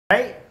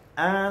Hey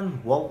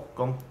and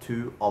welcome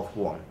to Alpha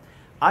One.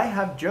 I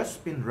have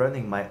just been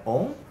running my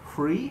own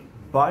free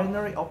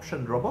binary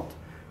option robot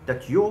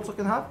that you also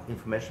can have,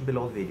 information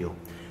below the video.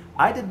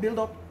 I did build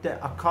up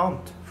the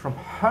account from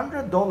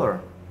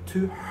 $100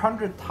 to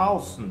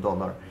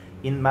 $100,000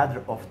 in a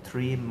matter of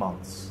 3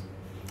 months.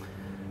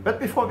 But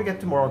before we get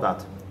to more of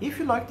that, if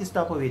you like this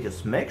type of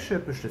videos, make sure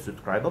you push the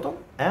subscribe button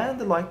and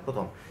the like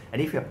button.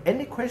 And if you have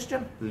any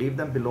question, leave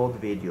them below the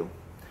video.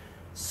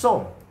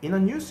 So, in a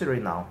new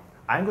series now,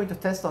 I'm going to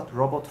test out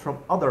robots from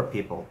other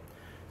people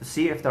to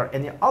see if there are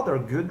any other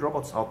good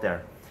robots out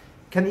there.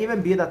 Can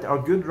even be that there are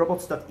good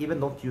robots that even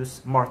don't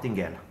use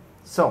martingale.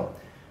 So,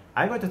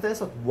 I'm going to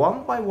test out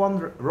one by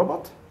one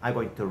robot. I'm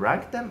going to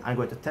rank them. I'm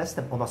going to test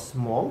them on a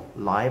small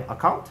live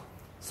account.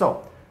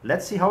 So,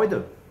 let's see how we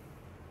do.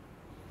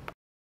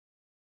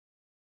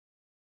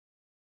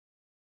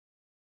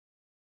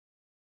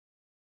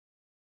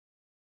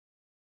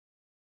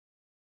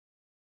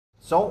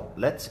 So,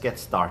 let's get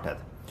started.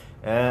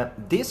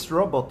 This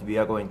robot we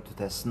are going to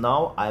test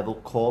now, I will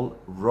call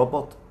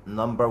robot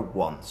number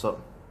 1.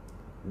 So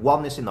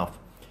 1 is enough.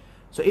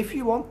 So if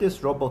you want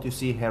this robot you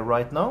see here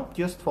right now,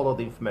 just follow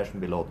the information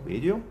below the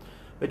video.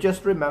 But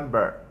just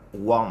remember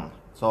 1.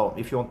 So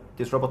if you want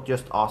this robot,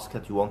 just ask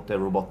that you want the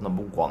robot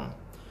number 1.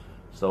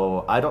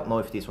 So I don't know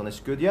if this one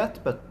is good yet,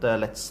 but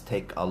let's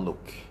take a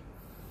look.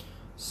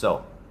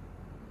 So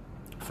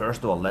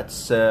first of all,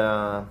 let's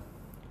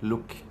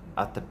look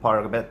at the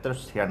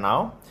parameters here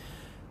now.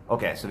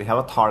 Okay, so we have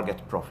a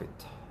target profit.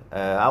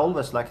 I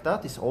always like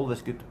that. It's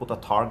always good to put a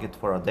target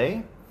for a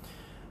day.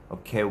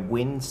 Okay,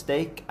 win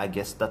stake. I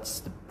guess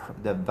that's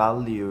the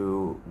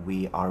value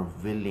we are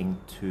willing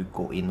to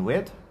go in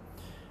with.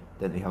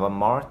 Then we have a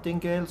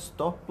martingale,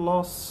 stop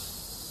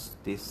loss.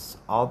 These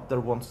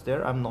other ones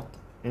there, I'm not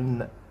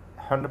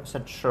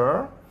 100%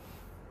 sure.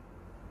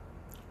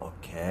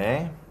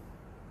 Okay.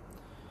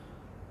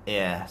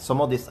 Yeah,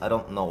 some of this I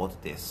don't know what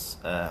it is.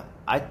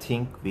 I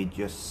think we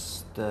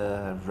just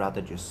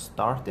rather just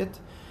start it.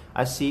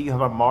 I see you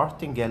have a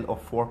martingale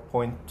of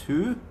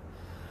 4.2.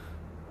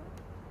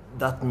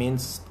 That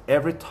means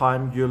every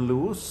time you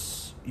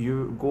lose,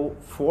 you go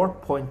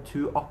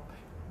 4.2 up.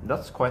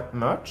 That's quite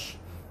much.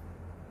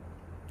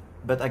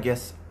 But I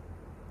guess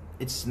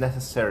it's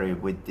necessary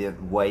with the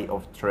way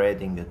of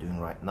trading you're doing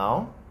right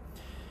now.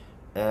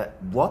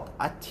 What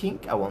I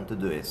think I want to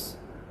do is,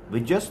 we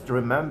just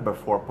remember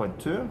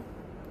 4.2,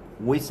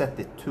 we set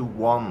it to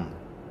 1.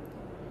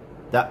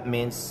 That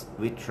means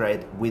we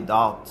trade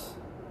without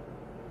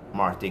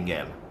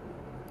martingale.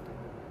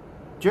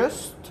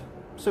 Just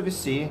so we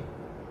see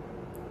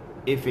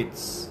if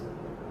it's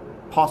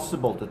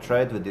possible to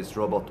trade with this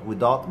robot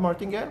without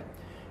martingale.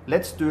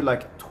 Let's do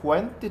like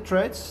 20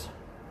 trades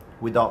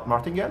without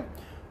martingale.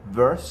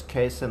 Worst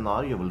case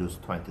scenario, we lose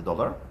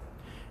 $20.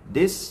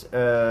 This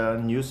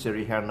new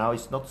series here now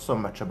is not so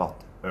much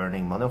about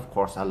earning money. Of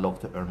course I love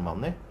to earn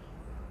money.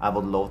 I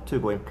would love to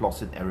go in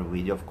plus in every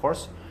video, of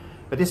course,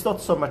 but it's not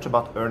so much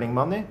about earning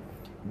money.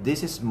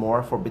 This is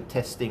more for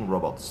testing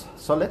robots.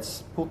 So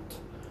let's put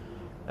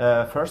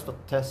first a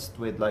test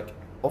with, like,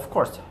 of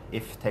course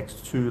if it takes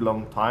too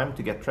long time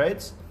to get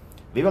trades,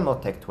 we will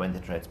not take 20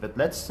 trades, but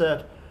let's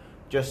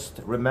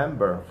just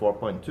remember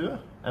 4.2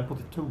 and put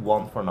it to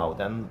 1 for now.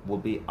 Then we'll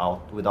be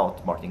out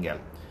without martingale.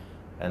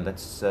 And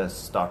let's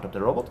start up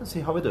the robot and see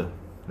how we do.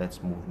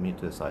 Let's move me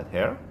to the side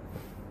here.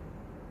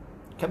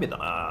 Can be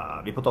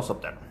done. We put us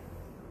up there.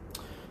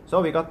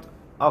 So we got,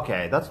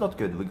 okay, that's not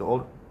good. We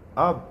go,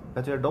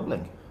 but we're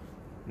doubling.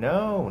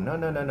 No.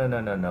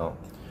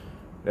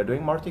 We're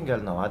doing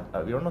martingale now.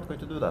 We are not going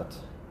to do that.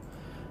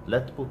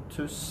 Let's put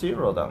to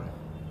 0 then.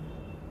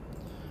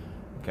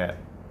 Okay,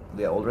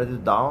 we are already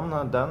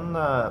down then,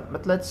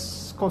 but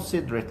let's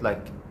consider it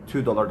like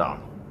 $2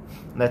 down.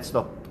 Let's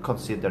not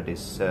consider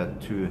this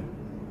 2.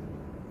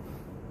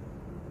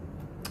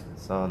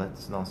 So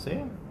let's now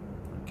see.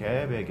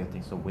 Okay, we are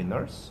getting some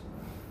winners.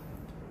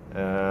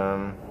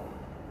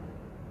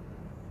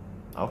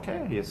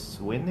 Okay, he's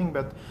winning,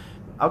 but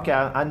okay,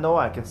 I know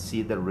I can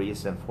see the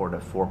reason for the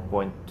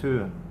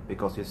 4.2,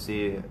 because you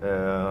see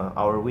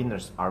our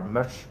winners are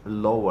much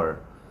lower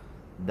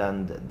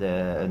than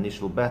the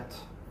initial bet.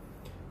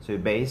 So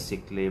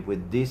basically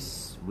with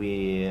this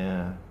we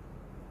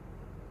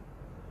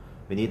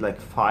need like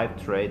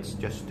 5 trades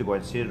just to go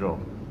at 0.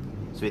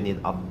 So we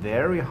need a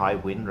very high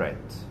win rate.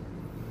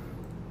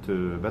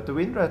 But the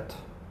win rate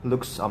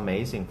looks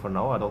amazing for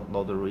now. I don't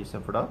know the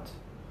reason for that,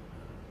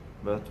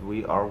 but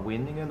we are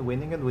winning and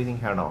winning and winning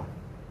here now.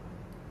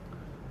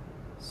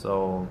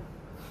 So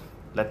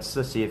let's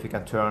see if we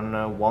can turn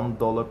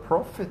 $1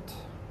 profit.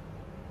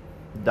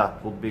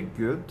 That would be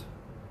good,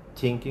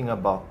 thinking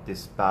about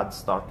this bad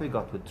start we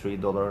got with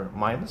 $3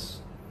 minus.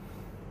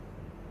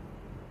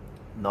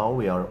 Now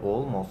we are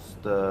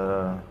almost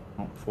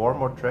 4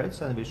 more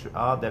trades and we should,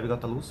 there we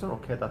got a loser.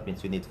 Okay, that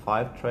means we need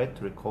 5 trades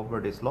to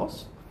recover this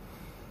loss.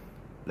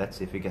 Let's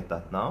see if we get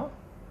that now.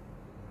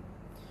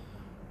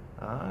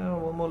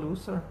 One more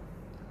loser.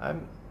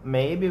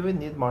 Maybe we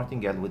need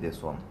martingale with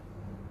this one.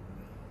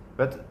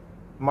 But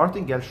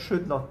martingale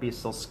should not be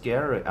so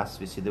scary as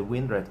we see the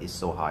win rate is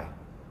so high.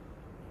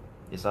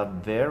 It's a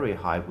very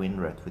high win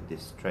rate with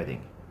this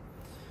trading.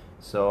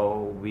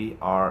 So we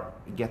are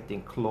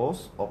getting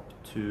close up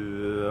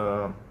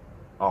to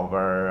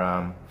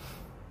our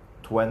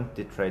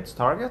 20 trades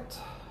target.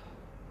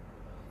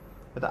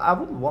 But I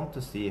would want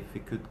to see if we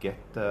could get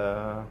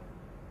to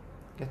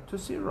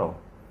 0.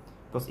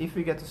 Because if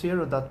we get to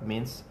 0, that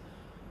means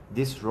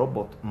this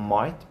robot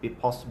might be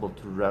possible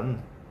to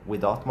run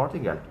without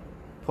martingale.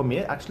 For me,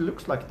 it actually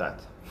looks like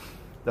that.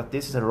 That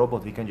this is a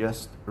robot we can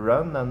just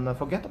run and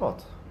forget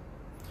about.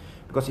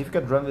 Because if you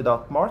can run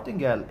without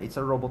martingale, it's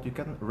a robot you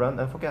can run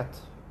and forget.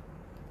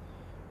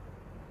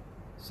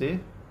 See?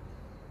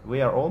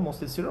 We are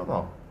almost at 0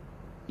 now.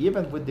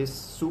 Even with this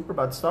super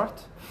bad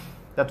start.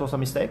 That was a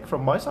mistake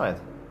from my side.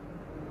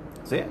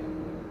 See?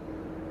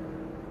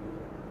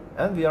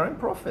 And we are in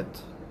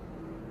profit.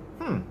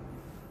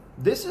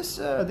 This is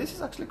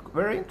actually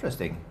very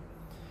interesting.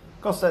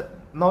 Because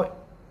now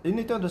you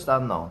need to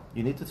understand now.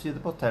 You need to see the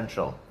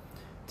potential.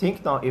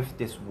 Think now if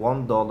this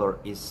 $1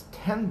 is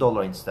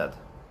 $10 instead.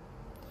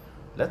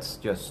 Let's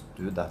just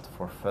do that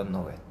for fun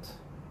of it.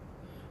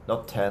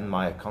 Not 10,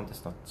 my account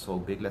is not so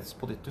big. Let's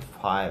put it to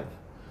 5.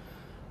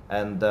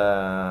 And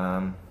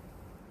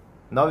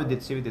now we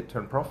did see we did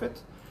turn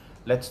profit.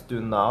 Let's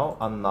do now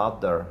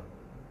another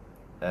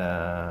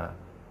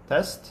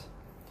test.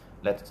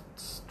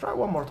 Let's try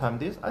one more time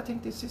this. I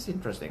think this is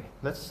interesting.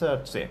 Let's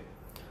see.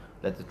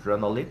 Let it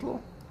run a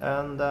little.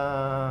 And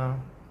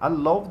I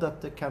love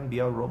that there can be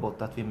a robot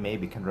that we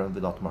maybe can run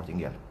without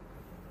martingale.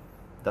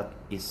 That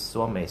is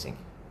so amazing.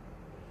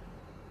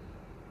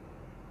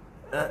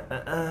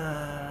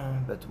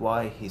 But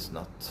why he's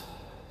not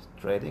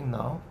trading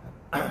now?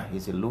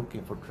 Is he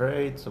looking for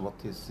trades?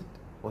 What is it?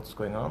 What's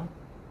going on?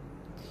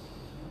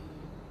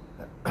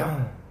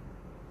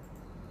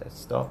 Let's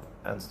stop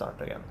and start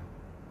again.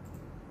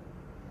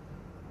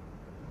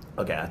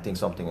 Okay, I think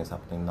something is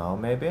happening now,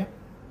 maybe.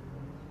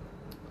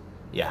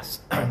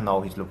 Yes,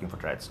 now he's looking for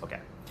trades. Okay,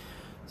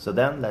 so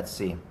then let's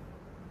see.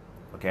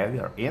 Okay, we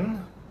are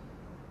in.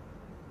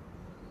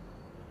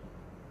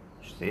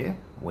 See,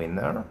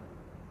 winner.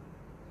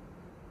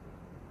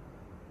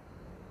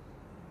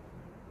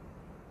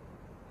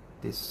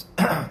 This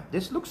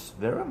this looks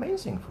very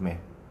amazing for me.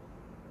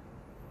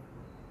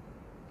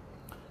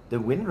 The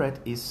win rate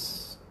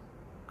is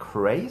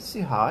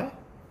crazy high.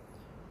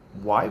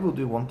 Why would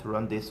you want to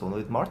run this only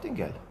with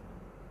martingale?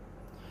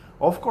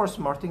 Of course,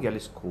 martingale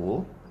is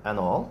cool and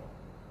all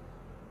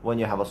when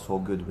you have a so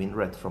good win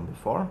rate from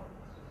before.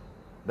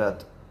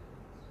 But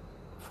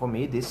for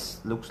me,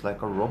 this looks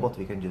like a robot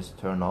we can just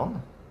turn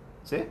on.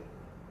 See?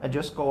 And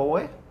just go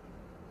away.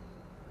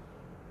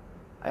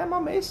 I am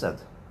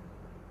amazed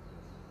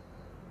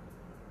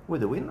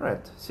with the win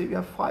rate. See, we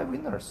have 5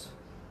 winners.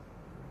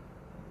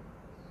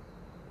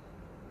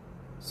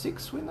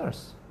 6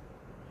 winners.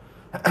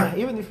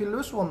 Even if you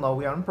lose one now,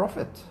 we are in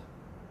profit.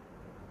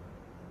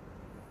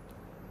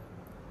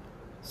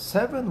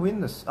 7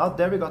 winners. Ah,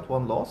 there we got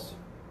 1 loss.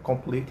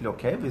 Completely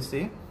okay, we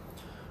see.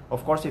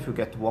 Of course, if you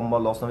get 1 more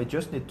loss, now we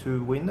just need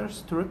 2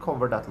 winners to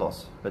recover that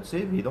loss. But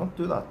see, we don't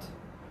do that.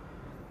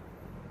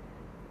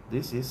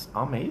 This is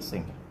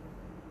amazing.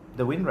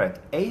 The win rate,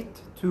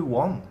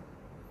 8-1.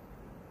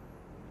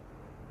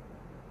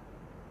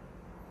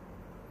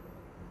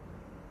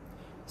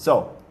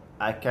 So,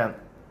 I can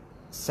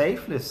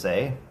safely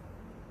say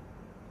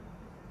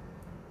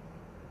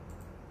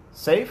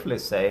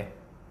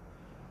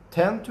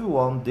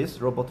 10-1,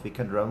 this robot we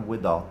can run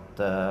without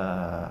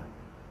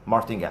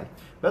martingale.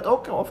 But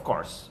okay, of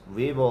course,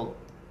 we will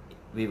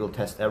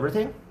test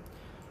everything.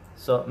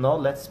 So now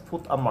let's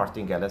put a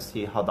martingale and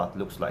see how that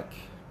looks like.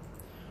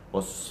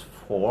 Was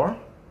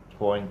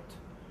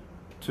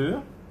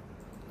 4.2,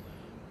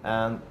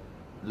 and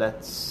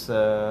let's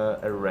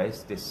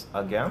erase this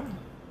again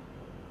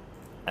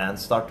and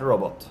start the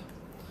robot.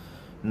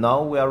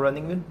 Now we are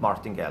running with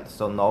martingale,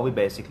 so now we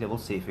basically will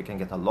see if we can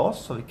get a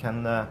loss, so we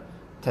can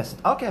test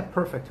it. Okay,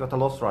 perfect, got a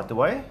loss right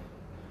away.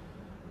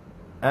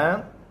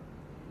 And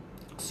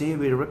see,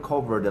 we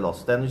recover the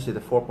loss. Then you see the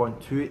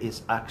 4.2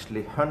 is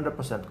actually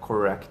 100%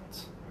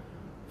 correct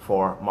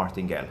for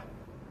martingale.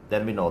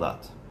 Then we know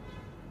that.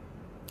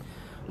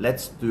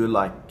 Let's do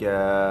like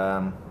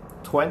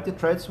 20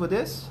 trades with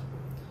this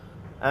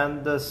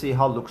and see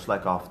how it looks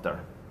like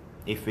after.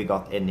 If we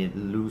got any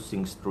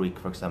losing streak,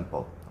 for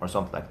example, or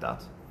something like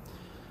that.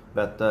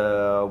 But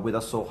with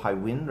a so high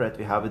win rate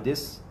we have with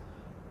this,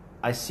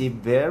 I see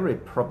very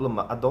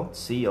I don't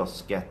see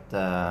us get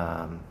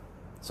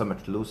so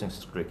much losing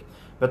streak.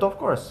 But of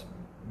course,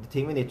 the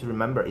thing we need to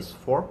remember is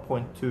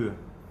 4.2.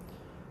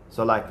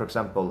 So like, for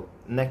example,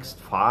 next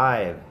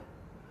 5,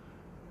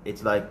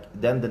 it's like,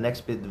 then the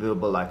next bid will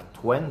be like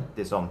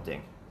 20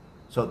 something.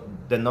 So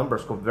the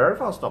numbers go very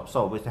fast up.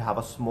 So if you have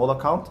a small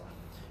account,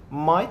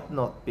 might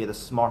not be the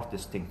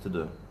smartest thing to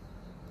do,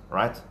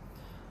 right?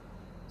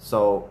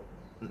 So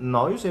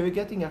now you see we're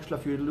getting actually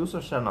a few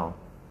losers here now.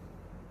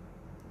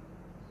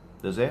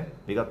 You see,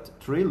 we got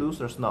 3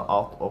 losers now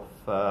out of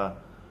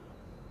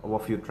of a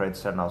few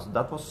trades here now. So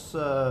that was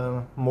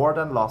more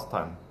than last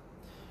time.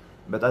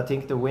 But I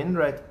think the win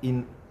rate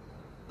in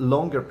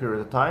longer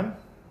period of time,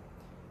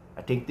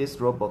 I think this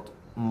robot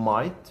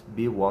might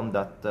be one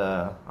that,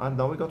 and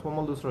now we got one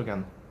more loser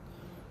again.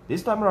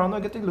 This time around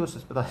we're getting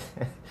losers, but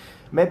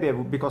maybe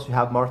because we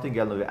have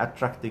martingale, we're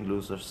attracting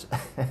losers.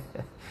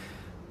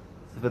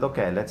 But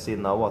okay, let's see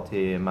now what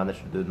he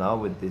managed to do now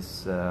with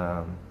this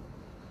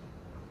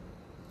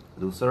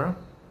loser.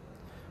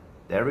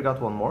 There we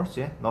got one more,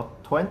 see,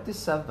 not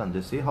 27, do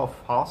you see how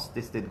fast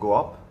this did go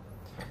up?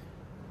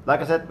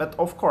 Like I said, but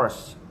of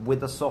course,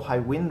 with a so high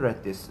win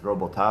rate this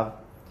robot have,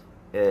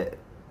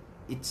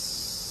 it's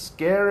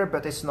scary,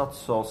 but it's not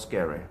so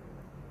scary.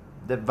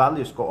 The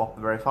values go up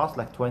very fast,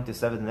 like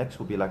 27 next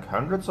will be like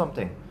 100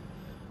 something.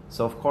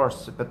 So of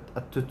course,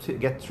 but to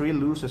get 3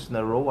 losers in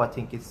a row, I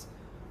think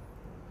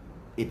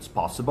it's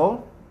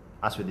possible,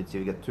 as we did see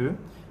we get 2,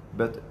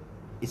 but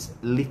it's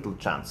little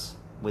chance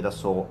with a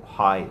so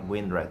high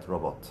win rate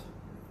robot.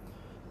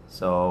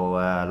 So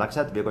like I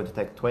said, we're going to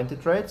take 20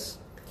 trades.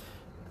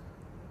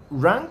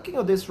 Ranking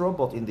of this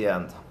robot in the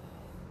end,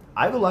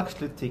 I will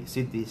actually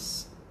see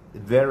this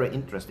very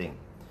interesting.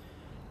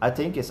 I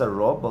think it's a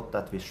robot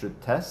that we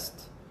should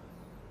test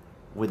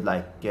with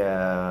like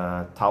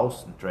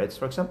 1,000 trades,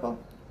 for example,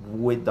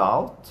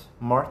 without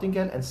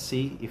martingale, and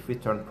see if we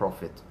turn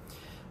profit.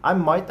 I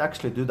might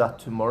actually do that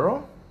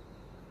tomorrow.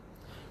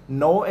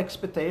 No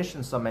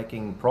expectations of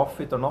making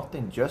profit or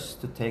nothing,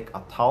 just to take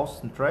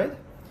 1,000 trade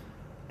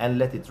and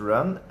let it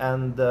run,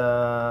 and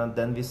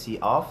then we see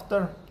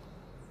after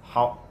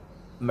how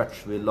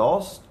much we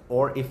lost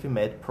or if we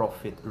made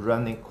profit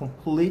running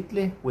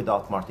completely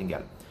without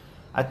martingale.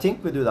 I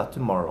think we do that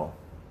tomorrow,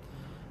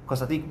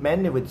 because I think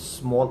many with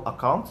small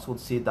accounts would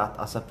see that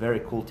as a very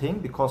cool thing,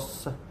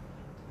 because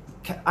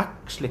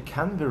actually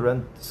can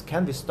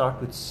we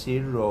start with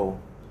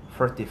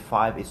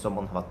 0.35 if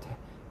someone have a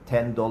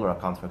 $10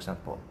 account, for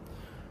example.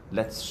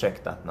 Let's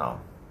check that now.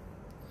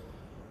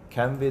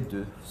 Can we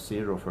do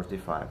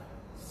 0.35?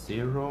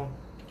 0,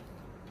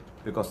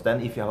 because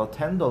then if you have a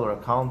 $10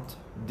 account,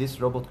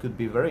 this robot could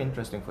be very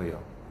interesting for you.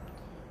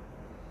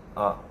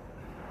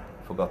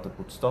 Forgot to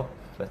put stop.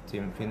 Let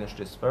him finish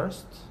this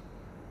first.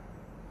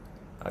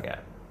 Okay,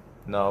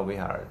 now we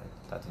have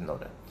that in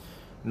order.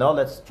 Now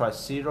let's try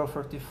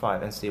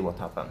 0.35 and see what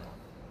happens,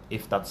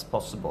 if that's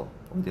possible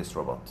with this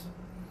robot.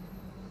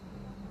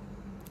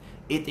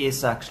 It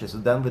is actually, so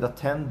then with a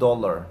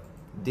 $10,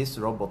 this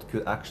robot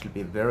could actually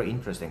be very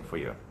interesting for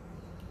you.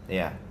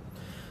 Yeah.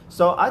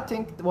 So I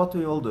think what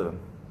we will do,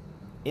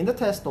 in the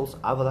test tools,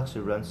 I will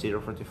actually run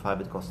 0.35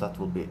 because that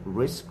will be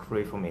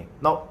risk-free for me.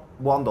 No,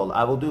 $1.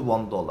 I will do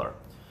 $1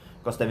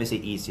 because then we see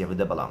easier with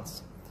the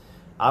balance.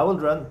 I will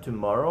run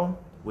tomorrow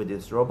with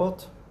this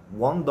robot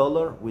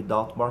 $1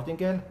 without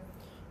martingale,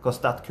 because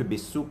that could be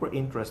super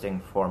interesting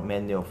for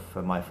many of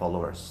my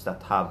followers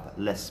that have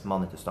less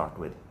money to start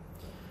with.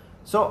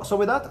 So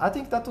with that, I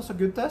think that was a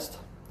good test.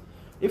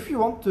 If you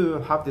want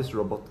to have this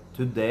robot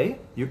today,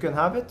 you can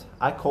have it.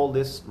 I call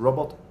this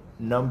robot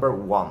number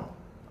 1.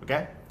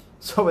 Okay?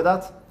 So with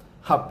that,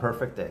 have a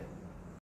perfect day.